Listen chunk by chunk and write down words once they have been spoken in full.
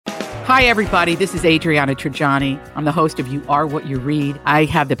Hi, everybody. This is Adriana Trajani. I'm the host of You Are What You Read. I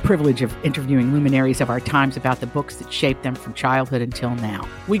have the privilege of interviewing luminaries of our times about the books that shaped them from childhood until now.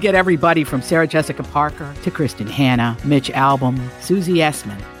 We get everybody from Sarah Jessica Parker to Kristen Hanna, Mitch Albom, Susie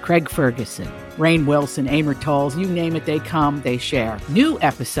Essman, Craig Ferguson, Rainn Wilson, Amor Tolls, you name it, they come, they share. New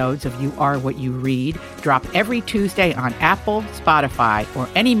episodes of You Are What You Read drop every Tuesday on Apple, Spotify, or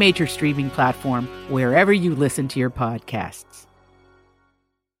any major streaming platform wherever you listen to your podcasts.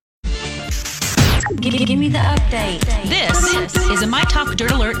 Give me the update. This is a My Talk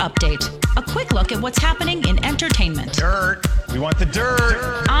Dirt Alert update. A quick look at what's happening in entertainment. Dirt. We want the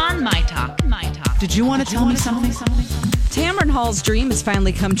dirt. On My Talk. Did you want to tell me something? Tamron Hall's dream has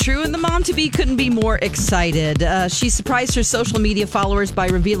finally come true, and the mom-to-be couldn't be more excited. She surprised her social media followers by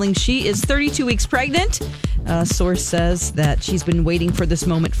revealing she is 32 weeks pregnant. A source says that she's been waiting for this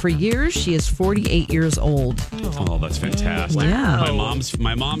moment for years. She is 48 years old. Oh, that's fantastic. Wow.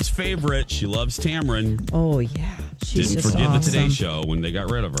 My mom's favorite. She loves Tamron. Oh, yeah. She's Didn't just forget awesome. the Today Show when they got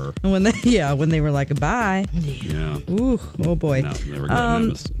rid of her. When they were like, bye. Yeah. Ooh, oh boy. No, never got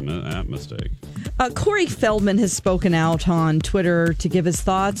that mistake. Corey Feldman has spoken out on Twitter to give his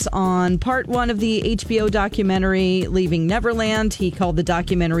thoughts on part one of the HBO documentary, Leaving Neverland. He called the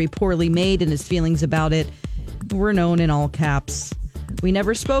documentary poorly made, and his feelings about it were known in all caps. We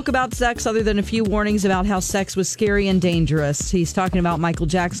never spoke about sex other than a few warnings about how sex was scary and dangerous. He's talking about Michael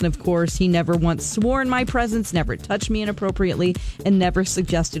Jackson, of course. He never once swore in my presence, never touched me inappropriately, and never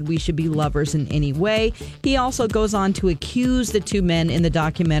suggested we should be lovers in any way. He also goes on to accuse the two men in the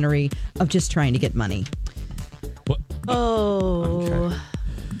documentary of just trying to get money. What? Oh.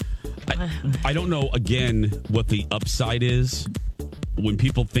 Okay. I don't know, again, what the upside is. When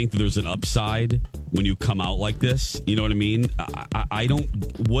people think that there's an upside when you come out like this, you know what I mean? I don't.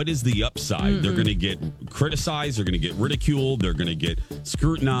 What is the upside? Mm-mm. They're going to get criticized. They're going to get ridiculed. They're going to get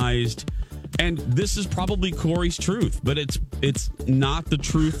scrutinized. And this is probably Corey's truth, but it's not the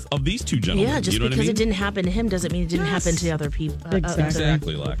truth of these two gentlemen. Yeah, just you know because it didn't happen to him doesn't mean it didn't happen to other people.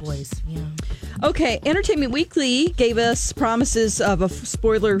 Exactly, Lex. Boys. Yeah. Okay, Entertainment Weekly gave us promises of a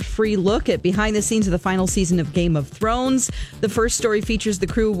spoiler-free look at behind the scenes of the final season of Game of Thrones. The first story features the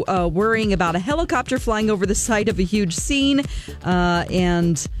crew worrying about a helicopter flying over the site of a huge scene,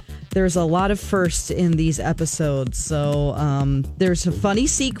 and there's a lot of firsts in these episodes. So there's a funny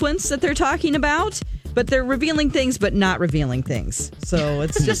sequence that they're talking about, but they're revealing things but not revealing things. So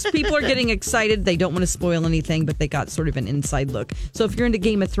it's just people are getting excited. They don't want to spoil anything, but they got sort of an inside look. So if you're into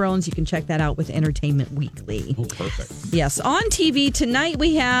Game of Thrones, you can check that out with Entertainment Weekly. Oh, perfect. Yes. On TV tonight,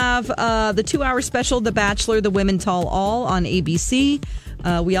 we have the 2-hour special, The Bachelor, The Women Tell All on ABC.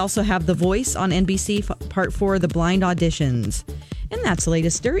 We also have The Voice on NBC, Part 4, The Blind Auditions. And that's the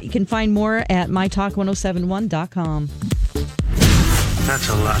latest dirt. You can find more at mytalk1071.com. That's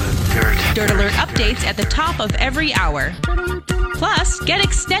a lot of dirt. Dirt Alert updates at the top of every hour. Plus, get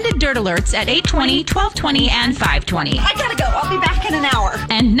extended Dirt Alerts at 8:20, 12:20, and 5:20. I gotta go. I'll be back in an hour.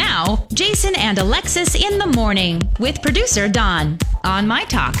 And now, Jason and Alexis in the morning with producer Don on My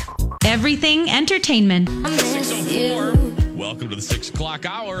Talk. Everything Entertainment. 6:04. Welcome to the 6 o'clock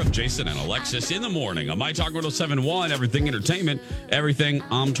hour of Jason and Alexis in the morning on My Talk 1071, Everything Entertainment, Everything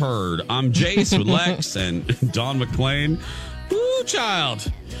I'm Turd. I'm Jace with Lex and Don McClain. Ooh,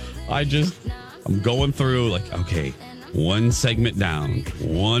 child. I'm going through like, okay, one segment down,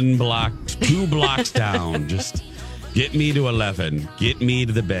 1 block, 2 blocks down. Just get me to 11. Get me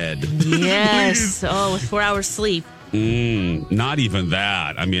to the bed. Yes. Oh, with 4 hours sleep. Not even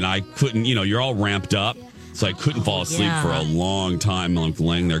that. I mean, I couldn't, you're all ramped up. So I couldn't fall asleep for a long time. I'm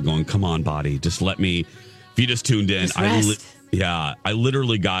laying there going, come on, body. Just let me. If you just tuned in, I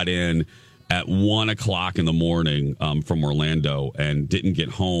literally got in at 1 o'clock in the morning from Orlando and didn't get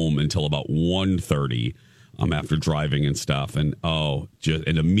home until about 1:30 after driving and stuff. And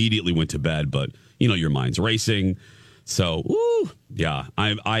and immediately went to bed. But, your mind's racing. So,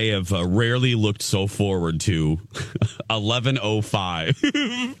 I have rarely looked so forward to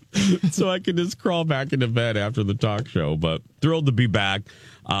 11:05 so I can just crawl back into bed after the talk show. But thrilled to be back.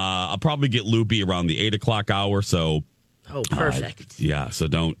 I'll probably get loopy around the 8 o'clock hour. So, perfect. So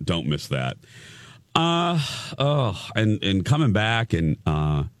don't miss that. And coming back and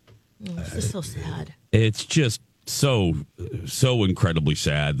this is so sad. It's just so incredibly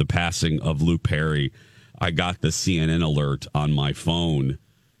sad. The passing of Luke Perry. I got the CNN alert on my phone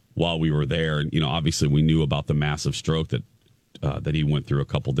while we were there. And, obviously we knew about the massive stroke that he went through a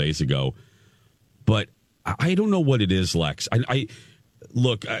couple days ago. But I don't know what it is, Lex.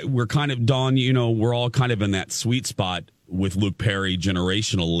 Look, we're kind of, Dawn, we're all kind of in that sweet spot with Luke Perry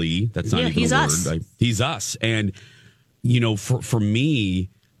generationally. That's not even a word. Us. He's us. And, for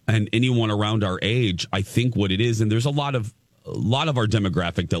me, and anyone around our age, I think what it is, and there's a lot of our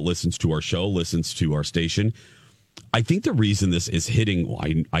demographic that listens to our show, listens to our station. I think the reason this is hitting, well,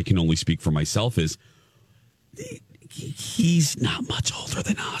 I can only speak for myself, is he's not much older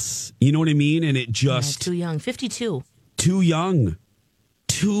than us. You know what I mean? And it just... too young. 52. Too young.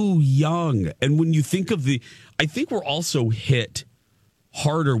 And when you think of I think we're also hit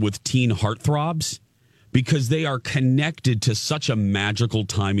harder with teen heartthrobs because they are connected to such a magical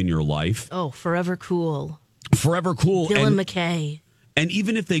time in your life. Oh, Forever Cool. Dylan McKay. And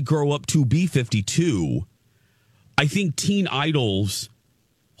even if they grow up to be 52, I think teen idols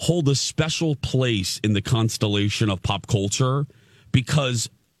hold a special place in the constellation of pop culture because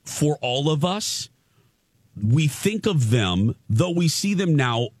for all of us, we think of them, though we see them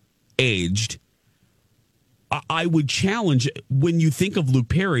now aged. I would challenge, when you think of Luke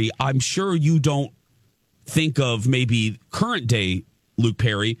Perry, I'm sure you don't think of maybe current day Luke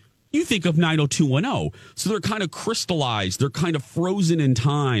Perry. You think of 90210. So they're kind of crystallized. They're kind of frozen in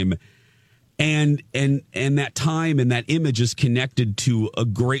time. And that time and that image is connected to a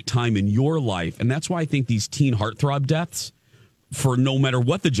great time in your life. And that's why I think these teen heartthrob deaths, for no matter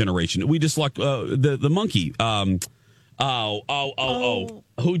what the generation, we just like the monkey.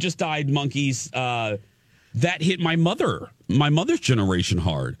 Who just died? Monkeys. That hit my mother's generation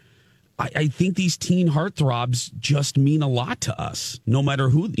hard. I think these teen heartthrobs just mean a lot to us, no matter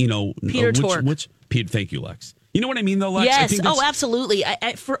who, Peter Tork. Thank you, Lex. You know what I mean, though, Lex? Yes. Absolutely.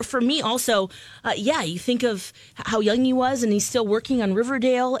 For me also, you think of how young he was, and he's still working on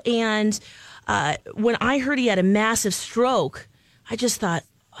Riverdale. And when I heard he had a massive stroke, I just thought,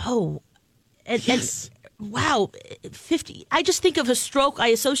 wow, 50. I just think of a stroke. I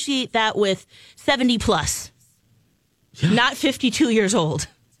associate that with 70 plus, not 52 years old.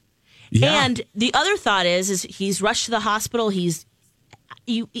 Yeah. And the other thought is he's rushed to the hospital.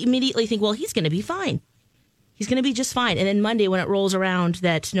 You immediately think, well, he's going to be fine. He's going to be just fine. And then Monday, when it rolls around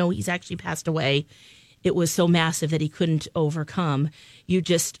that, no, he's actually passed away, it was so massive that he couldn't overcome. You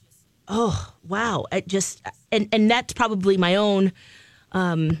just, oh, wow. And that's probably my own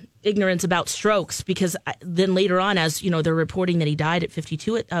ignorance about strokes, because then later on, as they're reporting that he died at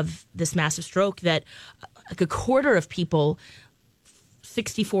 52 of this massive stroke, that like a quarter of people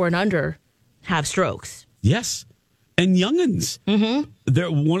 64 and under have strokes. Yes. And youngins.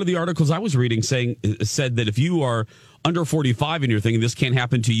 Mm-hmm. One of the articles I was reading said that if you are under 45 and you're thinking this can't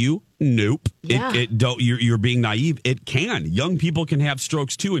happen to you, nope. Yeah. You're being naive. It can. Young people can have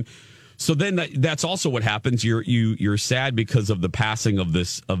strokes too, and so then that's also what happens. You're sad because of the passing of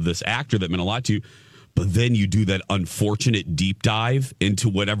this actor that meant a lot to you, but then you do that unfortunate deep dive into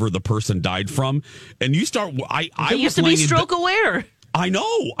whatever the person died from, and you start. I used to be stroke aware. I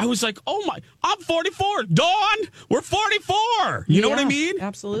know. I was like, oh my, I'm 44. Dawn, we're 44. You know what I mean?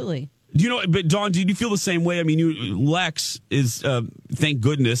 Absolutely. But Dawn, did you feel the same way? I mean, Lex is, thank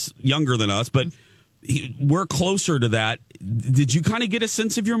goodness, younger than us, but we're closer to that. Did you kind of get a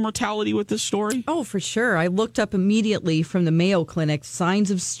sense of your mortality with this story? Oh, for sure. I looked up immediately from the Mayo Clinic,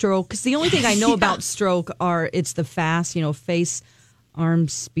 signs of stroke. Because the only thing I know about stroke it's the FAST, face,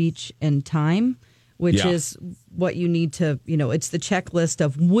 arms, speech, and time, which is what you need to, it's the checklist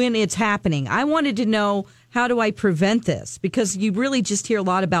of when it's happening. I wanted to know, how do I prevent this? Because you really just hear a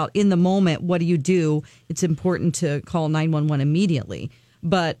lot about in the moment, what do you do? It's important to call 911 immediately.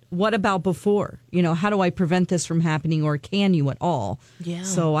 But what about before? How do I prevent this from happening, or can you at all? Yeah.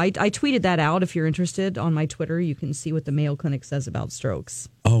 So I tweeted that out. If you're interested, on my Twitter, you can see what the Mayo Clinic says about strokes.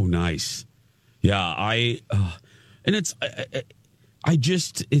 Oh, nice. Yeah, and it's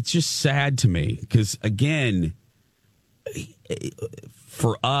just sad to me because, again,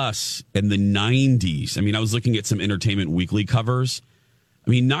 for us in the 90s, I mean, I was looking at some Entertainment Weekly covers.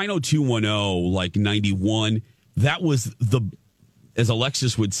 I mean, 90210, like 91, that was as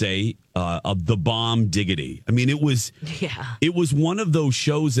Alexis would say, the bomb diggity. I mean, it was one of those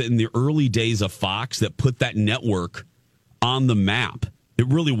shows that in the early days of Fox that put that network on the map. It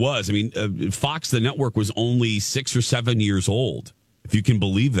really was. I mean, Fox, the network, was only 6 or 7 years old, if you can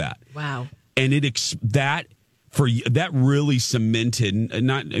believe that. Wow. And that really cemented,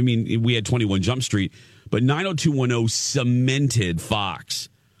 we had 21 Jump Street, but 90210 cemented Fox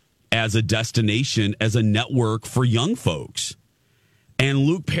as a destination, as a network for young folks. And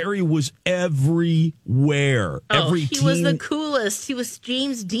Luke Perry was everywhere. He was the coolest. He was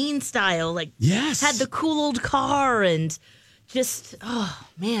James Dean style. Had the cool old car and Just, oh,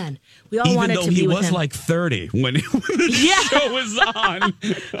 man. We all wanted to be with him. Even though he was like 30 when the show was on.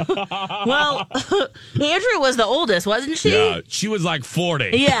 Well, Andrea was the oldest, wasn't she? Yeah, she was like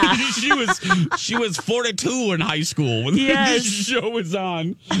 40. Yeah. she was 42 in high school when the show was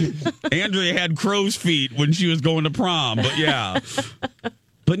on. Andrea had crow's feet when she was going to prom, but yeah.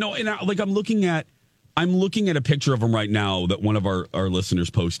 But no, and I'm looking at a picture of him right now that one of our listeners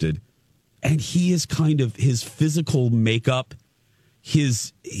posted. And he is kind of, his physical makeup,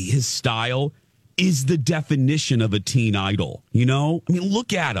 his style is the definition of a teen idol. You know? I mean,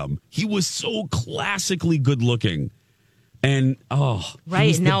 look at him. He was so classically good looking. And,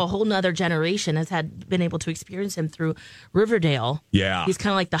 right. Now a whole nother generation has been able to experience him through Riverdale. Yeah. He's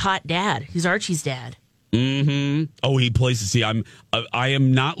kind of like the hot dad. He's Archie's dad. Mm-hmm. Oh, he plays the C. I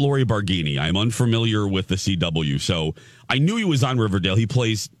am not Lori Barghini. I'm unfamiliar with the CW. So I knew he was on Riverdale. He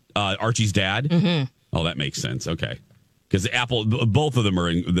plays Archie's dad. Mm-hmm. Oh, that makes sense. Okay. Because both of them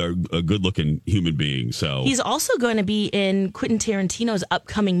they're a good-looking human being. So he's also going to be in Quentin Tarantino's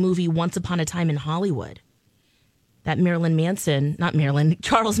upcoming movie Once Upon a Time in Hollywood. That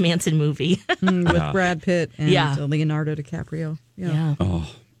Charles Manson movie with Brad Pitt and Leonardo DiCaprio. Yeah.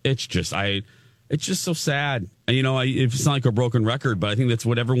 Oh, it's just so sad. And, you know, it's not like a broken record, but I think that's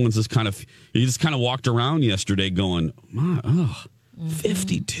what everyone's just kind of. You just kind of walked around yesterday going,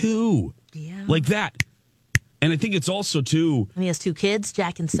 52, like that. And I think it's also too. And he has 2 kids,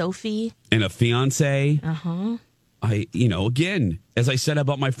 Jack and Sophie, and a fiance. Again, as I said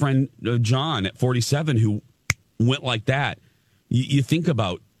about my friend John at 47, who went like that. You think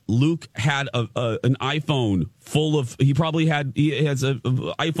about Luke had an iPhone full of. He has an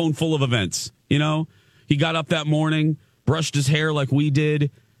iPhone full of events. You know, he got up that morning, brushed his hair like we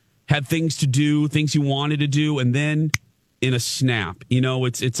did, had things to do, things he wanted to do, and then in a snap, you know,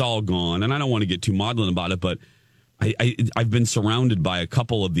 it's all gone. And I don't want to get too maudlin about it, but I've been surrounded by a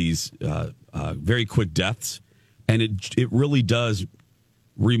couple of these very quick deaths, and it really does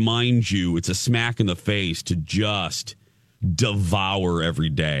remind you. It's a smack in the face to just devour every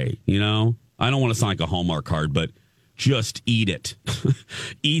day. You know, I don't want to sound like a Hallmark card, but just eat it.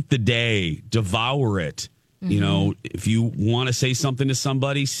 Eat the day. Devour it. Mm-hmm. You know, if you want to say something to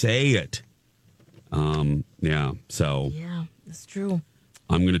somebody, say it. Yeah, that's true.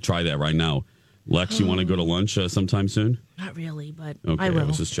 I'm going to try that right now. Lex, you want to go to lunch sometime soon? Not really, but okay, I will. I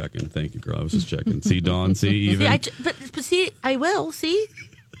was just checking. Thank you, girl. I was just checking. See, Dawn, see, even. See, I will, see?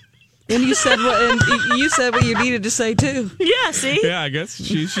 And you said what you needed to say, too. Yeah, see? Yeah, I guess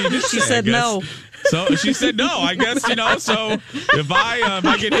she said no. So she said no. I guess, you know, so if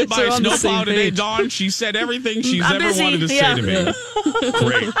I get hit by a snowplow today, Dawn, she said everything she's ever wanted to say to me.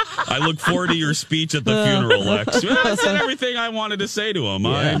 Great. I look forward to your speech at the funeral, Lex. I said everything I wanted to say to him.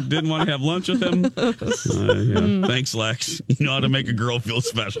 I didn't want to have lunch with him. Thanks, Lex. You know how to make a girl feel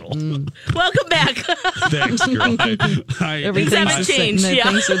special. Welcome back. Thanks, girl. Things haven't changed.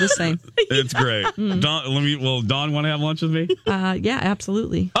 Things are the same. It's great. Dawn, will Dawn want to have lunch with me? Yeah,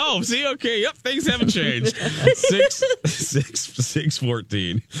 absolutely. Oh, see, okay, yep, things haven't changed.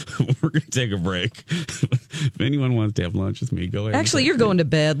 6:14. We're gonna take a break. If anyone wants to have lunch with me, go ahead. Actually, you're going to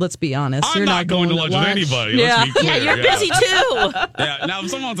bed. Let's be honest. I'm not going to lunch with anybody. Yeah, let's be clear. You're busy too. Yeah. Now, if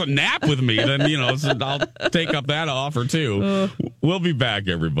someone wants a nap with me, then I'll take up that offer too. We'll be back,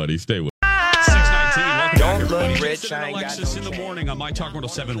 everybody. Stay with. 6:19. Welcome back, everybody. Rich, Alexis in the morning on My Talk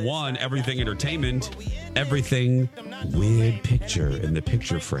 107.1. Everything Entertainment. Everything with picture in the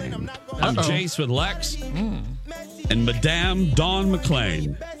picture frame. I'm Jace with Lex and Madame Dawn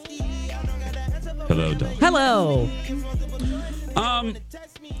McClain. Hello, Dawn. Hello.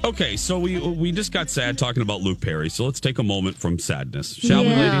 Okay, so we just got sad talking about Luke Perry, so let's take a moment from sadness. Shall we,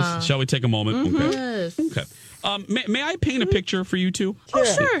 ladies? Shall we take a moment? Mm-hmm. Okay. May I paint a picture for you two? Oh,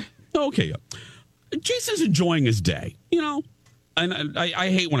 sure. Okay. Jason's enjoying his day, you know? And I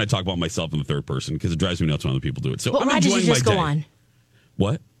hate when I talk about myself in the third person because it drives me nuts when other people do it. So what ride did you just go on?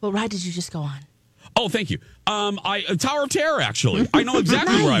 What? What ride did you just go on? Oh, thank you. Tower of Terror, actually. I know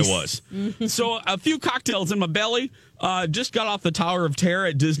exactly where I was. So a few cocktails in my belly. Just got off the Tower of Terror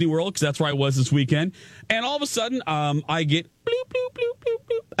at Disney World because that's where I was this weekend. And all of a sudden, I get bloop, bloop, bloop, bloop,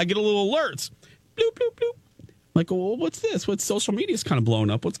 bloop. I get a little alerts. Bloop, bloop, bloop. Like, well, what's this? What's social media's kind of blowing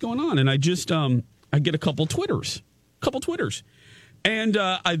up? What's going on? And I just, I get a couple Twitters. And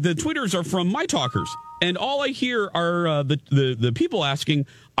the Twitters are from My Talkers. And all I hear are the people asking,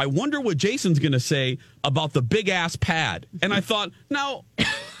 I wonder what Jason's going to say about the big-ass pad. And I thought, now,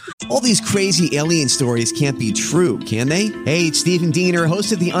 All these crazy alien stories can't be true, can they? Hey, it's Stephen Diener,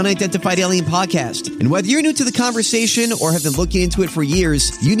 host of the Unidentified Alien Podcast. And whether you're new to the conversation or have been looking into it for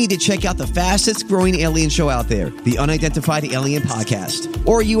years, you need to check out the fastest growing alien show out there, the Unidentified Alien Podcast,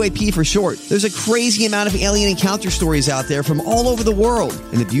 or UAP for short. There's a crazy amount of alien encounter stories out there from all over the world.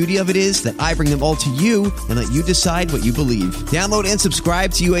 And the beauty of it is that I bring them all to you and let you decide what you believe. Download and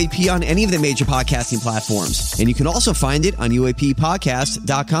subscribe to UAP on any of the major podcasting platforms. And you can also find it on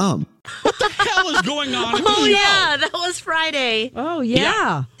UAPpodcast.com. What the hell is going on in the show? Yeah, that was Friday. Oh,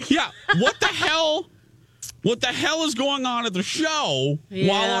 yeah. Yeah. What the hell? What the hell is going on at the show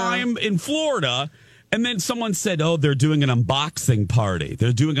while I'm in Florida? And then someone said, "Oh, they're doing an unboxing party.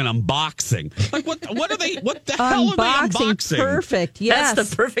 They're doing an unboxing." Like, what are they? What the hell are they unboxing? Perfect. Yes, that's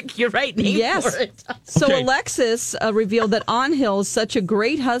the perfect. You're right. Name for it. So Okay. Alexis revealed that Angel is such a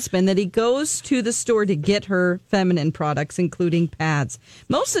great husband that he goes to the store to get her feminine products, including pads.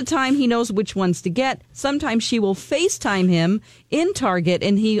 Most of the time, he knows which ones to get. Sometimes she will FaceTime him in Target,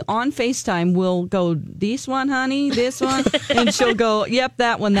 and he on FaceTime will go, "This one, honey, this one," and she'll go, "Yep,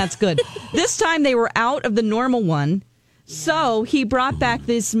 that one, that's good." This time they were out of the normal one, so he brought back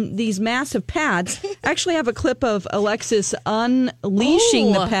these massive pads. Actually, I have a clip of Alexis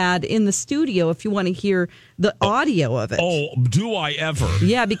unleashing the pad in the studio if you want to hear the audio of it. Oh, do I ever?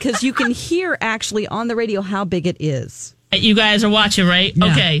 Yeah, because you can hear actually on the radio how big it is. You guys are watching, right?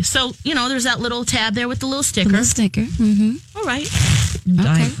 Yeah. Okay, so, there's that little tab there with the little sticker. Mm-hmm. All right.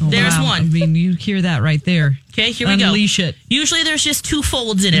 There's one. I mean, you hear that right there. Okay, here we go. Unleash it. Usually there's just 2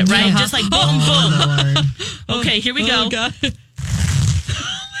 folds in it, right? Uh-huh. Just like boom, boom. Okay, here we go. Oh, God.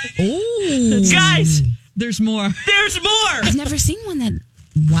 Oh. Guys, There's more. there's more. I've never seen one that.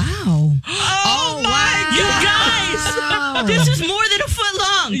 Wow. Oh, my You guys, this is more than a foot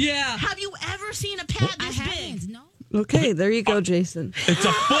long. Yeah. Have you ever seen a pad this big? No. Okay, there you go, Jason. It's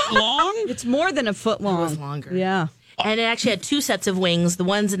a foot long? It's more than a foot long. It was longer. Yeah. And it actually had 2 sets of wings, the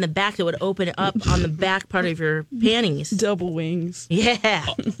ones in the back that would open up on the back part of your panties. Double wings. Yeah.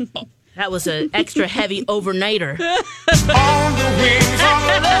 That was an extra heavy overnighter. The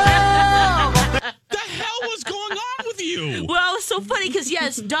hell was going on with you? Well, it was so funny because,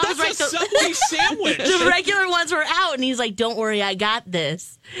 yes, Don was right. That's a Subway sandwich. The regular ones were out, and he's like, "Don't worry, I got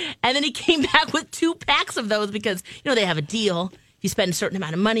this." And then he came back with 2 packs of those because, they have a deal. If you spend a certain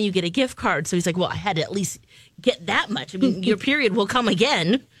amount of money, you get a gift card. So he's like, "Well, I had to at least get that much. I mean, your period will come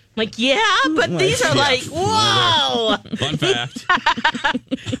again." I'm like, yeah, but these are like, whoa. Fun fact.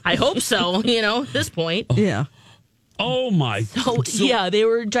 I hope so, at this point. Yeah. Oh, my. So, yeah, they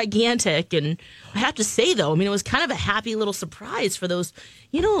were gigantic. And I have to say, though, it was kind of a happy little surprise for those,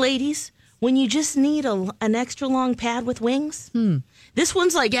 ladies, when you just need an extra long pad with wings. This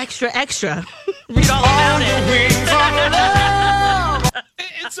one's like extra. Read all about it.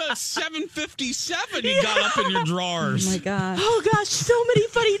 It's a 757 you got up in your drawers. Oh, my God. Oh, gosh, so many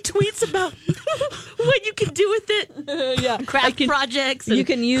funny tweets about what you can do with it. Yeah. Craft projects and You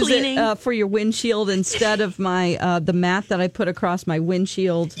can use cleaning. it for your windshield instead of my the mat that I put across my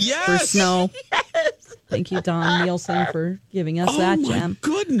windshield for Yes! snow. Thank you, Don Nielsen, for giving us that my gem.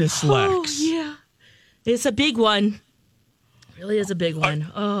 goodness, Lex. Oh, yeah. It's a big one. It really is a big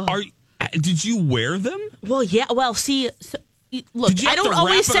one. Did you wear them? Well, yeah. Well, see, look, Did you I have don't to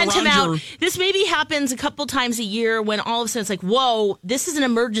always wrap it send him around out. your- This maybe happens a couple times a year when all of a sudden it's like, whoa, this is an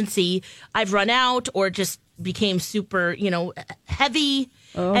emergency. I've run out, or it just became super, heavy.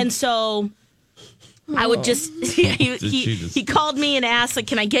 And so I would just, he called me and asked, like,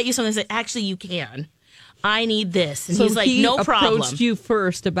 can I get you something? I said, actually, you can. I need this. And So he's like, he no problem. approached you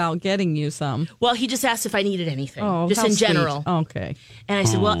first about getting you some. Well, he just asked if I needed anything, just how in sweet. general. Okay. And I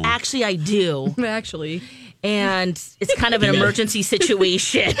said, well, actually, I do. Actually. And it's kind of an emergency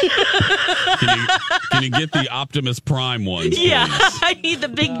situation. Can you get the Optimus Prime ones? Yeah, please? I need the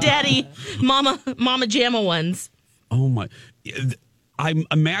Big Daddy Mama Jamma ones. Oh, my. I'm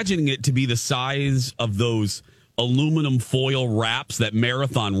imagining it to be the size of those aluminum foil wraps that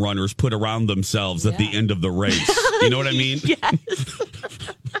marathon runners put around themselves at the end of the race. You know what I mean? Yes.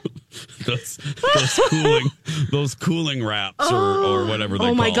 those cooling wraps or whatever they call them.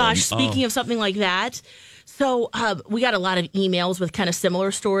 Oh my gosh! Speaking of something like that, so we got a lot of emails with kind of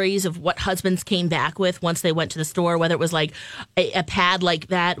similar stories of what husbands came back with once they went to the store. Whether it was like a pad like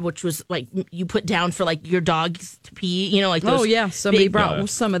that, which was like you put down for like your dogs to pee. Like those. Oh yeah, somebody big brought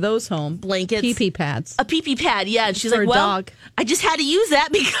some of those home. Blankets, pee-pee pads. A pee-pee pad, yeah. And she's For like, a "Well, dog. I just had to use that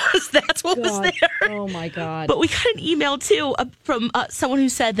because that's what was there." Oh my God! But we got an email too from someone who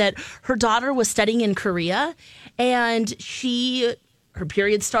said that her daughter was studying in Korea, and her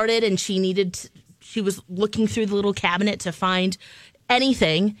period started, and she was looking through the little cabinet to find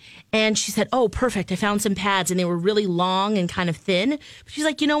anything. And she said, oh, perfect. I found some pads and they were really long and kind of thin. But she's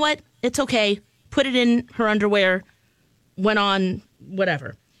like, you know what? It's okay. Put it in her underwear, went on,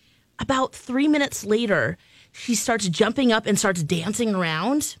 whatever. About 3 minutes later, she starts jumping up and starts dancing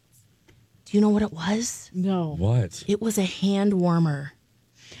around. Do you know what it was? No. What? It was a hand warmer.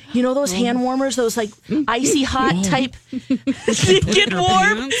 You know those hand warmers, those like icy hot type get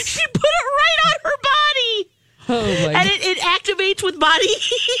warm? She put it right on her body. And it activates with body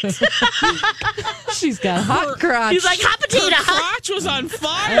heat. She's got hot crotch. She's like hot potato. Her crotch was on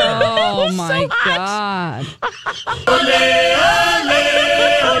fire. Oh my God.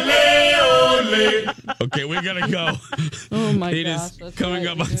 Okay, we gotta go. Oh my It gosh. is coming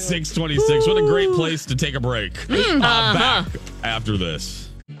up on 6:26. What a great place to take a break. Back after this.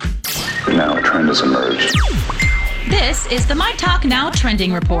 Now a trend has emerged. This is the My Talk Now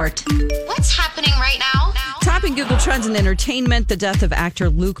trending report. What's happening right now? Topping Google Trends in entertainment, the death of actor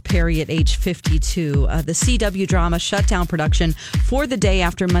Luke Perry at age 52. The CW drama shut down production for the day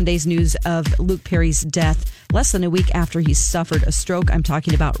after Monday's news of Luke Perry's death, less than a week after he suffered a stroke. I'm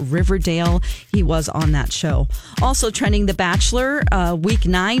talking about Riverdale. He was on that show. Also trending, The Bachelor, week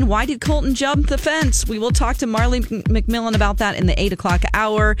 9. Why did Colton jump the fence? We will talk to Marley McMillan about that in the 8 o'clock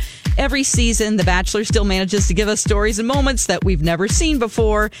hour. Every season, The Bachelor still manages to give us stories and moments that we've never seen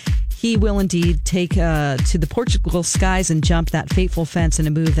before. He will indeed take to the Portugal skies and jump that fateful fence in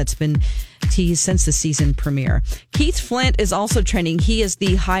a move that's been teased since the season premiere. Keith Flint is also trending. He is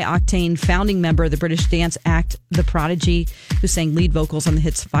the high-octane founding member of the British dance act The Prodigy, who sang lead vocals on the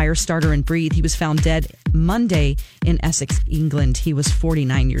hits Firestarter and Breathe. He was found dead Monday in Essex, England. He was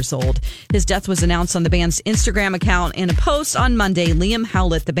 49 years old. His death was announced on the band's Instagram account. In a post on Monday, Liam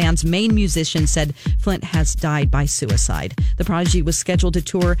Howlett, the band's main musician, said Flint has died by suicide. The Prodigy was scheduled to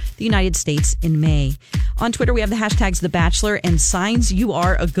tour the United States in May. On Twitter, we have the hashtags The Bachelor and signs you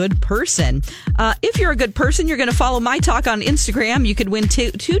are a good person. If you're a good person, you're going to follow My Talk on Instagram. You could win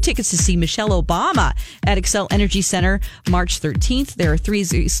two tickets to see Michelle Obama at Xcel Energy Center March 13th. There are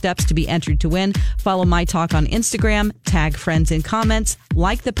 3 steps to be entered to win. Follow My Talk on Instagram, tag friends in comments,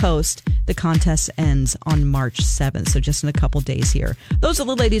 like the post. The contest ends on March 7th, so just in a couple days here. Those are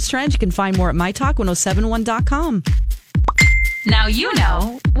the latest trends. You can find more at mytalk1071.com. Now you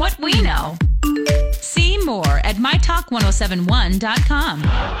know what we know. See more at mytalk1071.com.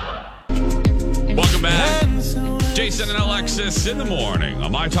 Welcome back. Jason and Alexis in the morning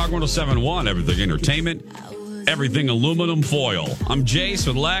on My Talk 1071, everything entertainment, everything aluminum foil. I'm Jace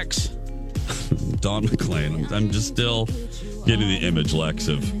with Lex. Don McClain. I'm just still getting the image, Lex,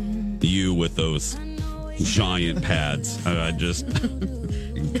 of you with those giant pads. I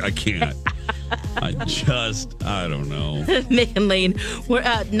can't. I don't know. Man, Lane, we're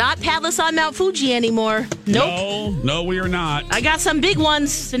not padless on Mount Fuji anymore. Nope. No, we are not. I got some big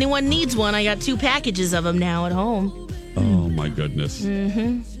ones. Anyone needs one, I got 2 packages of them now at home. Oh, my goodness.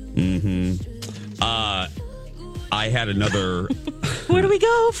 I had another. Where do we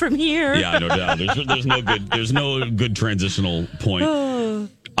go from here? Yeah, no doubt. There's no good transitional point.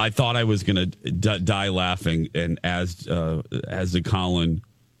 I thought I was going to die laughing, and as the Colin,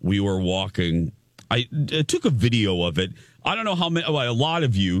 we were walking. I took a video of it. I don't know how many. A lot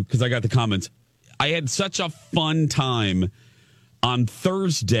of you, because I got the comments. I had such a fun time on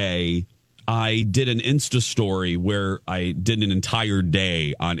Thursday. I did an Insta story where I did an entire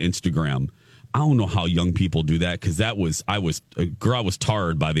day on Instagram. I don't know how young people do that, because I was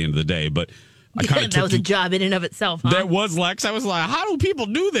tired by the end of the day, but I kind of that was a job in and of itself. Huh? That was, Lex. I was like, how do people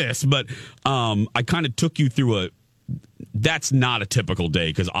do this? But I kind of took you through that's not a typical day,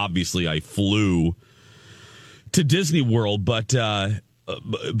 because obviously I flew to Disney World, but I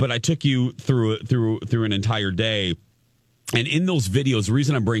took you through an entire day. And in those videos, the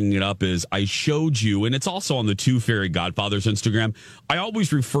reason I'm bringing it up is I showed you, and it's also on the Two Fairy Godfathers Instagram. I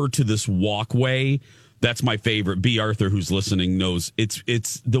always refer to this walkway. That's my favorite. B. Arthur, who's listening, knows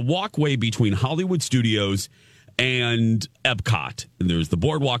it's the walkway between Hollywood Studios and Epcot. And there's the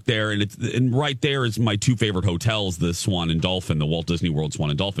boardwalk there, and right there is my 2 favorite hotels, the Swan and Dolphin, the Walt Disney World Swan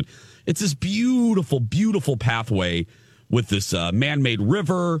and Dolphin. It's this beautiful, beautiful pathway with this man-made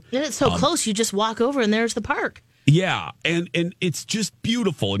river. And it's so close, you just walk over and there's the park. Yeah, and it's just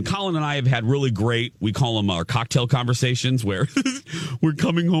beautiful. And Colin and I have had really great, we call them our cocktail conversations, where we're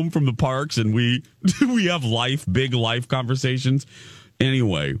coming home from the parks and we have big life conversations.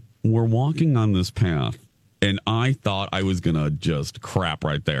 Anyway, we're walking on this path, and I thought I was going to just crap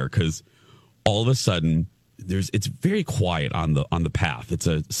right there, because all of a sudden it's very quiet on the path. It's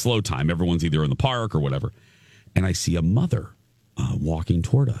a slow time. Everyone's either in the park or whatever. And I see a mother walking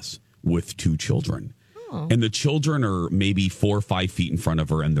toward us with 2 children. And the children are maybe 4 or 5 feet in front of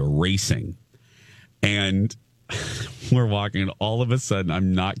her, and they're racing. And we're walking, and all of a sudden,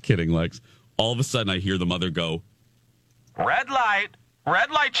 I'm not kidding, Lex, all of a sudden I hear the mother go, red light,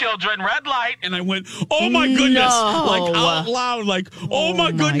 children, red light. And I went, oh my goodness, like out loud, like, oh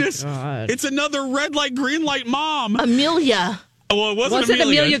my goodness. God. It's another red light, green light mom. Amelia. Well, it wasn't Was it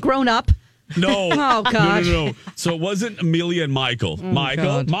Amelia grown up? No. Oh, God. No. So it wasn't Amelia and Michael. Oh, Michael.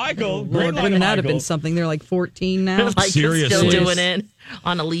 Lord, Green light, wouldn't that have Michael. been something? They're like 14 now. Like Seriously. still doing it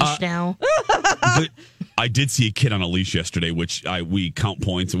on a leash now. But I did see a kid on a leash yesterday, which we count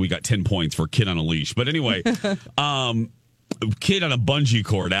points, and we got 10 points for kid on a leash. But anyway, kid on a bungee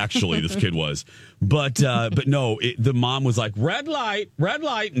cord, actually, this kid was. But no, the mom was like, red light.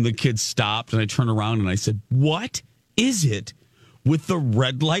 And the kid stopped, and I turned around, and I said, what is it with the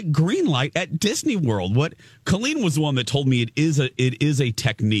red light, green light at Disney World? What? Colleen was the one that told me it is a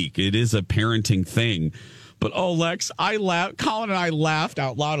technique. It is a parenting thing. But, Lex, I laughed. Colin and I laughed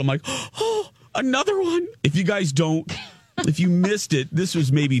out loud. I'm like, oh, another one. If you missed it, this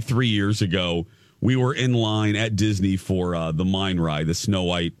was maybe 3 years ago. We were in line at Disney for the mine ride, the Snow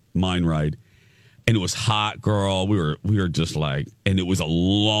White mine ride. And it was hot, girl. We were just like, and it was a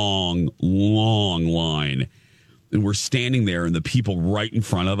long, long line. And we're standing there, and the people right in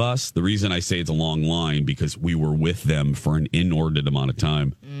front of us, the reason I say it's a long line, because we were with them for an inordinate amount of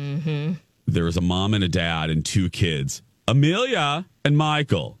time. Mm-hmm. There was a mom and a dad and 2 kids, Amelia and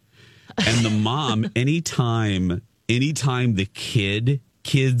Michael. And the mom, anytime the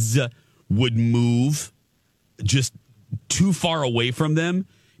kids would move just too far away from them,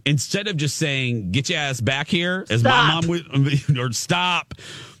 instead of just saying, get your ass back here, as my mom would, or stop,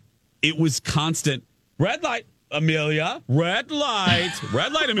 it was constant, red light, Amelia, red light,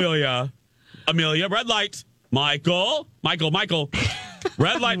 Amelia, red light, Michael,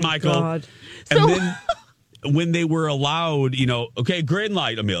 red light, Michael. God. And then when they were allowed, okay, green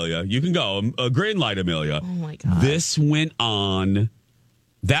light, Amelia, you can go. Green light, Amelia. Oh, my God. This went on.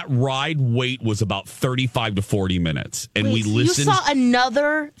 That ride wait was about 35 to 40 minutes. And we listened. You saw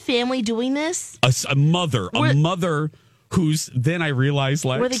another family doing this? A mother who's, then I realized,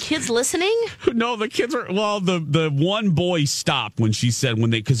 like, were the kids listening? No, the kids were, the one boy stopped when she said,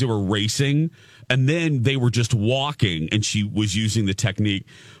 because they were racing, and then they were just walking, and she was using the technique.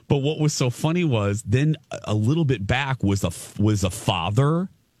 But what was so funny was then a little bit back was a father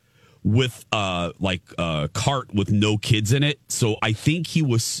with a cart with no kids in it. So I think he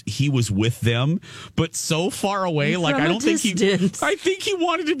was with them, but so far away, like I think he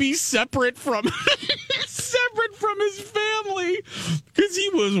wanted to be separate from his family, because he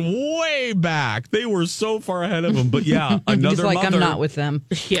was way back. They were so far ahead of him. But yeah, another He's like, mother. I'm not with them.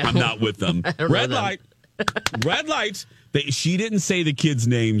 Yeah. I'm not with them. Red light. Red light. She didn't say the kids'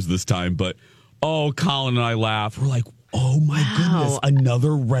 names this time, but Colin and I laughed. We're like, oh my goodness,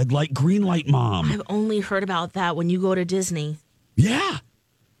 another red light, green light mom. I've only heard about that when you go to Disney. Yeah.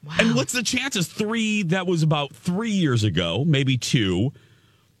 Wow. And what's the chances? That was about 3 years ago, maybe 2.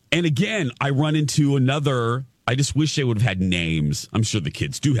 And again, I run into another. I just wish they would have had names. I'm sure the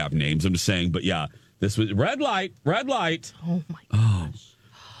kids do have names. I'm just saying, but yeah, this was red light. Oh my gosh.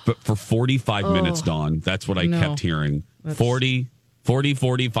 But for 45 minutes, Dawn, that's what I kept hearing.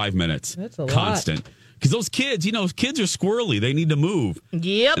 45 minutes. That's a lot. Constant. Because those kids, kids are squirrely. They need to move.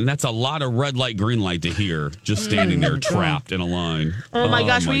 Yep. And that's a lot of red light, green light to hear, just standing there trapped in a line. Oh my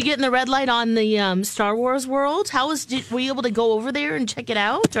gosh, were you getting the red light on the Star Wars world? Were you able to go over there and check it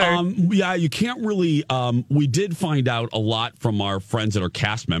out? Or? Yeah, you can't really. We did find out a lot from our friends that are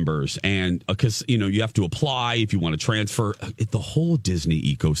cast members. And because, you have to apply if you want to transfer. The whole Disney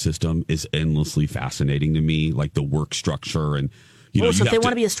ecosystem is endlessly fascinating to me, like the work structure. And, so if they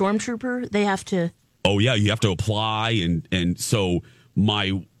want to be a stormtrooper, they have to. Oh, yeah, you have to apply. And so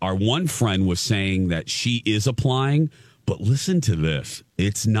our one friend was saying that she is applying. But listen to this.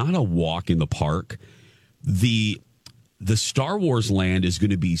 It's not a walk in the park. The Star Wars land is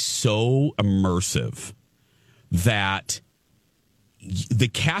going to be so immersive that the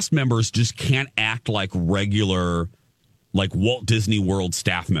cast members just can't act like regular, like Walt Disney World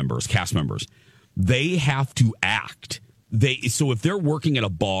cast members. They have to act. So if they're working at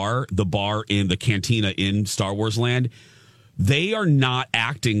the bar in the cantina in Star Wars Land, they are not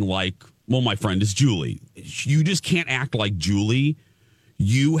acting like, my friend is Julie. You just can't act like Julie.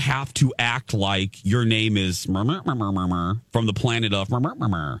 You have to act like your name is from the planet of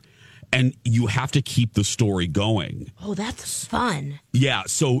and you have to keep the story going. Oh, that's fun. Yeah.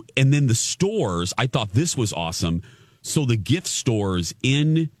 So, and then the stores, I thought this was awesome. So the gift stores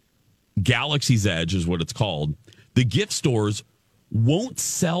in Galaxy's Edge is what it's called. The gift stores won't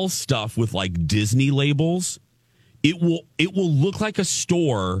sell stuff with like Disney labels. It will look like a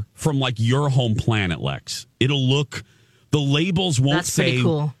store from like your home planet, Lex. The labels won't That's pretty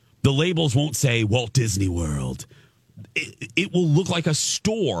cool. The labels won't say Walt Disney World. It will look like a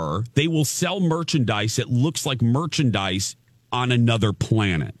store. They will sell merchandise that looks like merchandise on another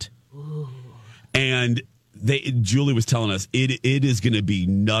planet. Ooh. And Julie was telling us it is going to be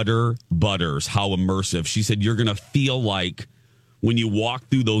nutter butters how immersive. She said you're going to feel like when you walk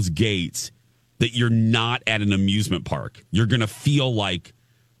through those gates that you're not at an amusement park. You're going to feel like,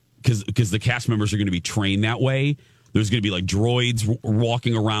 because the cast members are going to be trained that way, there's going to be like droids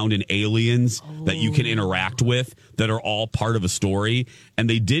walking around and aliens that you can interact with that are all part of a story. And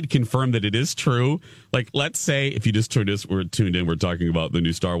they did confirm that it is true. Like, let's say, if you just tuned in, we're talking about the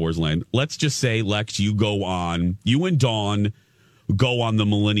new Star Wars land. Let's just say, Lex, you and Dawn go on the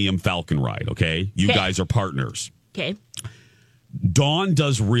Millennium Falcon ride, okay? You guys are partners. Okay. Dawn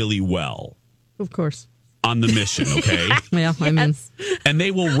does really well. Of course. On the mission, okay? Yeah, I mean. And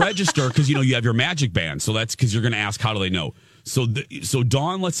they will register because, you have your magic band. So that's because you're going to ask, how do they know? So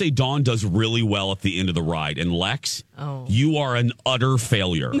Dawn, let's say Dawn does really well at the end of the ride. And Lex, you are an utter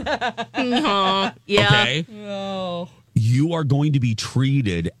failure. Yeah. Okay? Oh. You are going to be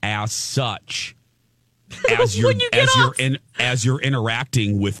treated as such as you're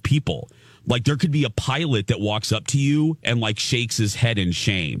interacting with people. Like, there could be a pilot that walks up to you and like shakes his head in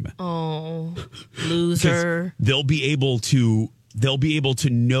shame. Oh, loser! They'll be able to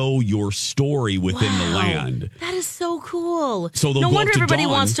know your story within the land. That is so cool. So no wonder everybody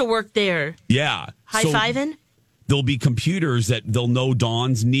wants to work there. Yeah, High-fiving. There'll be computers that they'll know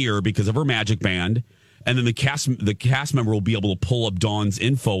Dawn's near because of her magic band, and then the cast member will be able to pull up Dawn's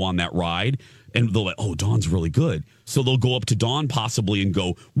info on that ride. And they'll like, oh, Dawn's really good. So they'll go up to Dawn possibly and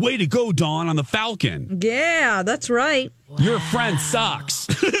go, way to go, Dawn, on the Falcon. Yeah, that's right. Wow. Your friend sucks.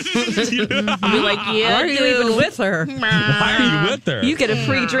 You're like, yeah, why are you even with her? Why are you with her? You get a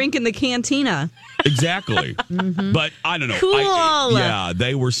free drink in the cantina. Exactly. But I don't know. Cool.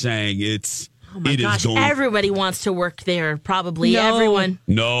 They were saying it's... Oh my gosh, everybody wants to work there, probably. Everyone.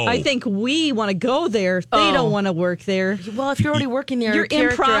 No. I think we want to go there. They don't want to work there. Well, if you're already working there, you're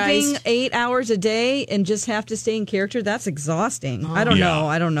improving 8 hours a day and just have to stay in character. That's exhausting. I don't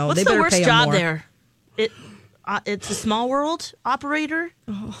know. What's the worst job there? It's a small world operator?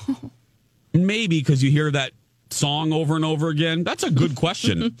 Maybe because you hear that song over and over again. That's a good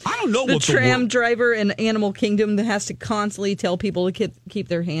question. I don't know the tram driver in Animal Kingdom that has to constantly tell people to keep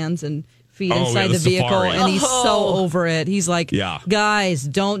their hands and feet inside the vehicle, safari. And he's so over it. He's like, guys,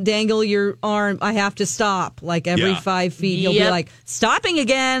 don't dangle your arm. I have to stop. Like every 5 feet, he'll be like, stopping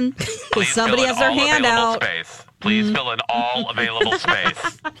again because somebody has their hand out. Space. Please fill in all available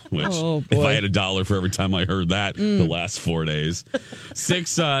space. Which, if I had $1 for every time I heard that the last 4 days.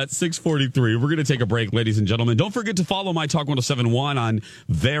 6:43. We're going to take a break, ladies and gentlemen. Don't forget to follow My Talk 1071 on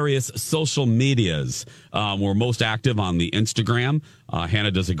various social medias. We're most active on the Instagram.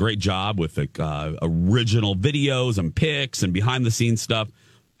 Hannah does a great job with the original videos and pics and behind-the-scenes stuff.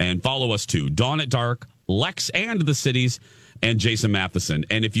 And follow us, too. Dawn at Dark, Lex and the Cities, and Jason Matheson.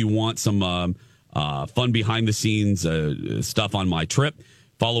 And if you want some... fun behind the scenes stuff on my trip,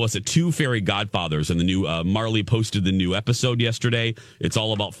 follow us at Two Fairy Godfathers. And the new Marley posted the new episode yesterday. It's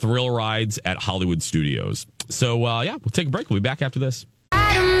all about thrill rides at Hollywood Studios. So we'll take a break. We'll be back after this.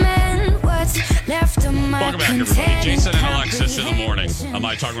 Welcome back, everybody. Jason and Alexis in the morning on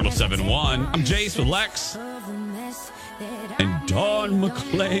My Talk 1071. I'm Jace with Lex and Dawn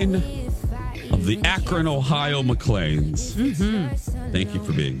McLean of the Akron, Ohio McLeans. Thank you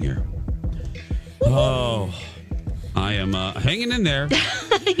for being here. Oh, I am hanging in there.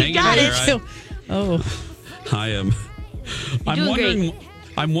 You got it. I am. I'm wondering.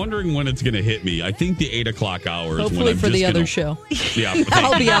 I'm wondering when it's going to hit me. I think the 8 o'clock hours. Hopefully when I'm for the other show. Yeah,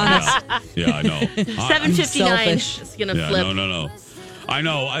 I'll be honest. Yeah, I know. 7:59. It's going to flip. No. I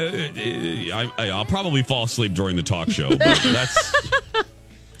know. I'll probably fall asleep during the talk show. But that's.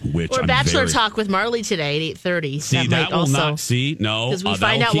 Or Bachelor Talk with Marley today at 8:30. See, that will not. See, no. Because we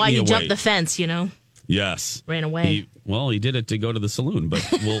find out why you jumped the fence, Yes. Ran away. He did it to go to the saloon, but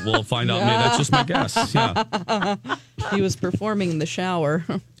we'll find out. Maybe that's just my guess. Yeah. He was performing in the shower.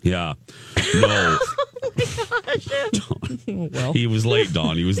 Yeah. No. Well. He was late,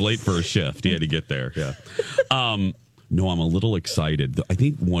 Dawn. He was late for a shift. He had to get there. Yeah. No, I'm a little excited. I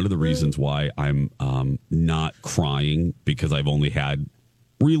think one of the reasons why I'm not crying because I've only had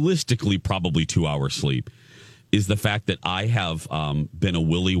realistically probably 2 hours sleep is the fact that I have been a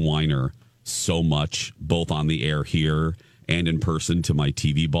Willie whiner so much, both on the air here and in person to my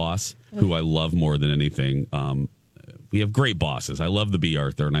TV boss, who I love more than anything, we have great bosses. I love the B.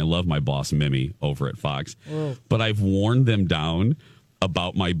 Arthur, and I love my boss Mimi over at Fox. But I've worn them down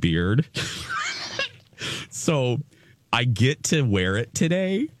about my beard. So I get to wear it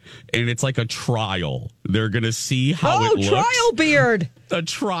today, and it's like a trial. They're going to see how it looks. Trial beard. A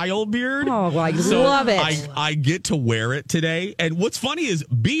trial beard. Oh, I love it. I get to wear it today. And what's funny is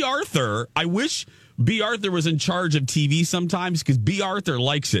B. Arthur, I wish B. Arthur was in charge of TV sometimes because B. Arthur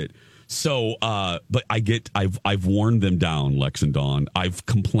likes it. So, but I've worn them down, Lex and Dawn. I've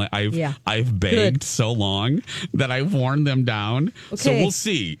begged Good. so long that I've worn them down. Okay. So we'll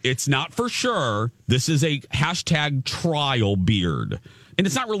see. It's not for sure. This is a hashtag trial beard. And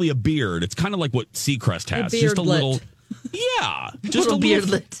it's not really a beard. It's kind of like what Seacrest has. Just a little. Yeah. Just a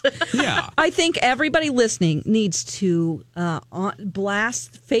beardlet. Yeah. I think everybody listening needs to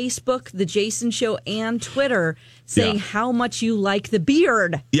blast Facebook, The Jason Show, and Twitter saying how much you like the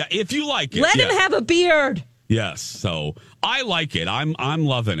beard. Yeah, if you like it. Let him have a beard. Yes. So I like it. I'm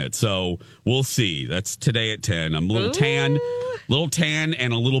loving it. So we'll see. That's today at 10. I'm a little tan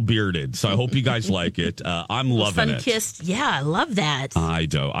and a little bearded. So I hope you guys like it. I'm loving it. Sun-kissed. Yeah, I love that. I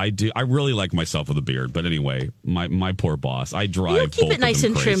do. I really like myself with a beard. But anyway, my poor boss. I drive. You keep both it nice of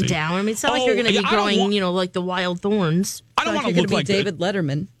them and crazy. trimmed down. I mean, it's not like you're going to be growing, like the wild thorns. I don't want to You're look going to be like David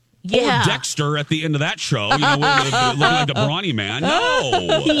Letterman. Yeah. Or Dexter at the end of that show, looking like the brawny man.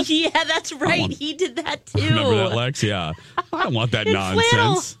 No. Yeah, that's right. He did that too. Remember that, Lex? Yeah. I don't want that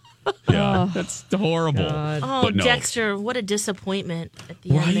nonsense. Yeah, that's horrible. Oh, but no. Dexter, what a disappointment at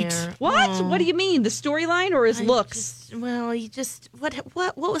the end there. What? Oh. What do you mean? The storyline or his looks? What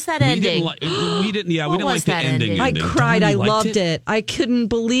was that ending? We didn't like the ending. I cried. I loved it. I couldn't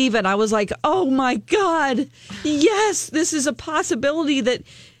believe it. I was like, oh my God. Yes, this is a possibility that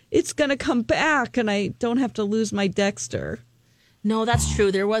it's going to come back and I don't have to lose my Dexter. No, that's true.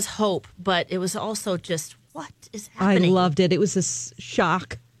 There was hope, but it was also just, what is happening? I loved it. It was a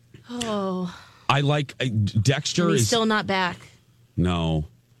shock. Oh. I like Dexter He's is still not back. No.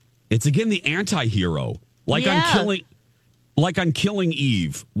 It's again the anti-hero. Like on Killing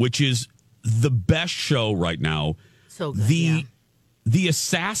Eve, which is the best show right now. So good. The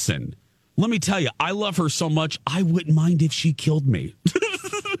assassin. Let me tell you, I love her so much. I wouldn't mind if she killed me.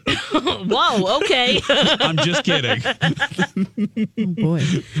 Whoa, okay. I'm just kidding. Oh boy.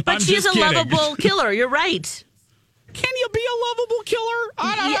 But she's a lovable killer. You're right. Can you be a lovable killer?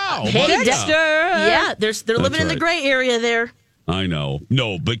 I don't know. Hey, But Dexter. Yeah, they're living in the right. gray area there. I know.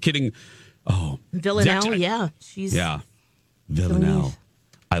 No, but kidding. Oh. Villanelle, yeah. She's Villanelle.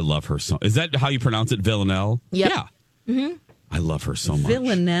 I love her so. Is that how you pronounce it, Villanelle? Yep. Yeah. Mm-hmm. I love her so much.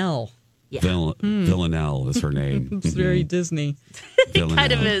 Villanelle. Yeah. Villanelle is her name. It's very Disney. It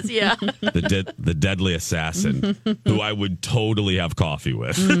kind of is, yeah. The deadly assassin, who I would totally have coffee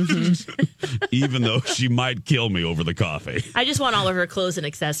with, even though she might kill me over the coffee. I just want all of her clothes and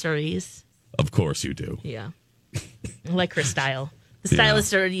accessories. Of course you do. Yeah. I like her style. The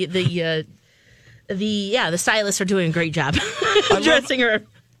stylists are the stylists are doing a great job dressing her.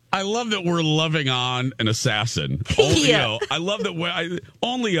 I love that we're loving on an assassin. I love that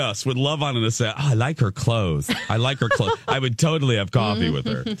only us would love on an assassin. Oh, I like her clothes. I would totally have coffee with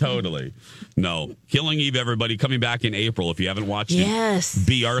her. Totally. No. Killing Eve, everybody, coming back in April. If you haven't watched it.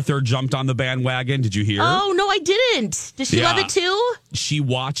 B. Arthur jumped on the bandwagon. Did you hear? Oh, no, I didn't. Does she love it too? She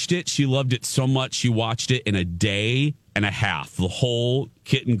watched it. She loved it so much. She watched it in a day and a half. The whole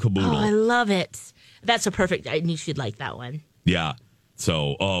kit and caboodle. Oh, I love it. That's a perfect. I knew she'd like that one. Yeah.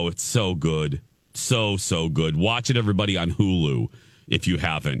 So, it's so good. So good. Watch it, everybody, on Hulu if you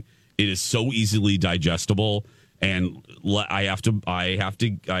haven't. It is so easily digestible, and I have to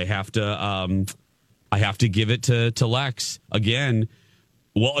give it to Lex again.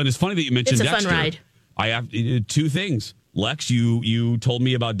 Well, and it's funny that you mentioned Dexter. Dexter. Fun ride. I have two things. Lex, you told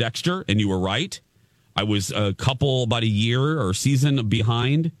me about Dexter, and you were right. I was about a year or season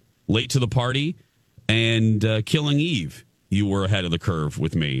behind, late to the party, and Killing Eve. You were ahead of the curve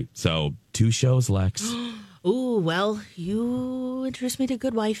with me. So 2 shows, Lex. Ooh, well, you introduced me to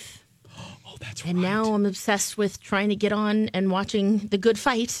Good Wife. Oh, that's right. And now I'm obsessed with trying to get on and watching The Good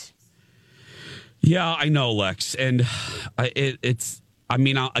Fight. Yeah, I know, Lex. And I'll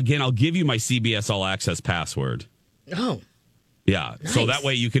give you my CBS All Access password. Oh. Yeah, nice. So that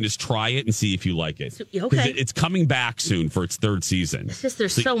way you can just try it and see if you like it. Okay. It's coming back soon for its 3rd season. It's just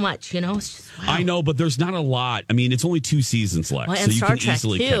there's so much, It's just, wow. I know, but there's not a lot. I mean, it's only 2 seasons left, well, so and you Star can Trek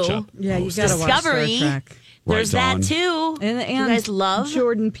easily too. catch up. Yeah, you got to watch Star Trek. There's that too. And you guys love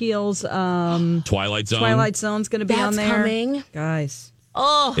Jordan Peele's Twilight Zone. Twilight Zone's going to be on there. Coming. Guys.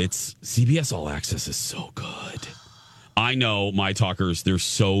 Oh. It's CBS All Access is so good. I know, my talkers, there's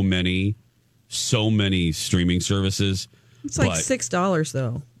so many so many streaming services. It's like $6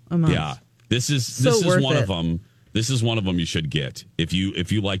 though a month. Yeah, this is one of them. This is one of them you should get if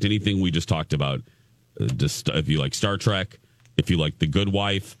you liked anything we just talked about. If you like Star Trek, if you like The Good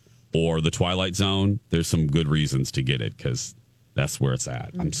Wife or The Twilight Zone, there's some good reasons to get it because that's where it's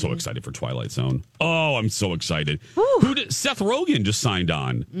at. I'm so excited for Twilight Zone. Oh, I'm so excited. Seth Rogen just signed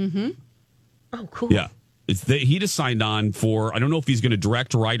on. Mm-hmm. Oh, cool. Yeah. He just signed on for, I don't know if he's going to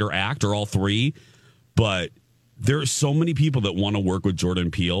direct, write, or act, or all three, but there are so many people that want to work with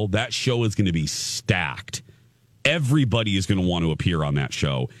Jordan Peele. That show is going to be stacked. Everybody is going to want to appear on that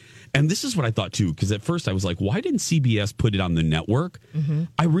show. And this is what I thought, too, because at first I was like, why didn't CBS put it on the network? Mm-hmm.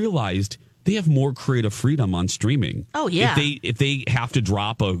 I realized they have more creative freedom on streaming. Oh, yeah. If they have to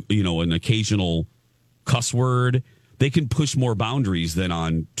drop an occasional cuss word, they can push more boundaries than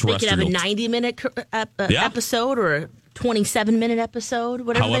on terrestrial. They could have a 90-minute episode or a 27-minute episode,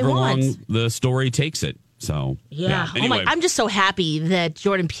 whatever However they want. long the story takes it. So, yeah. Anyway. I'm just so happy that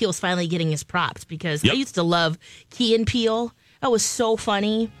Jordan Peele's finally getting his props because I used to love Key and Peele. That was so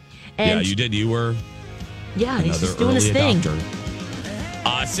funny. And you did. You were he's just doing his thing.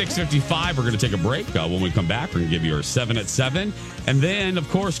 6:55, we're going to take a break. When we come back, we're going to give you our 7 at 7. And then, of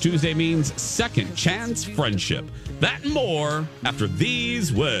course, Tuesday means second chance friendship. That and more after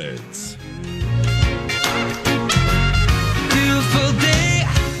these words. Beautiful day.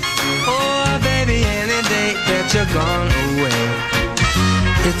 Oh, baby, any day that you're gone away.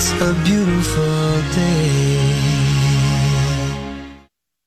 It's a beautiful day.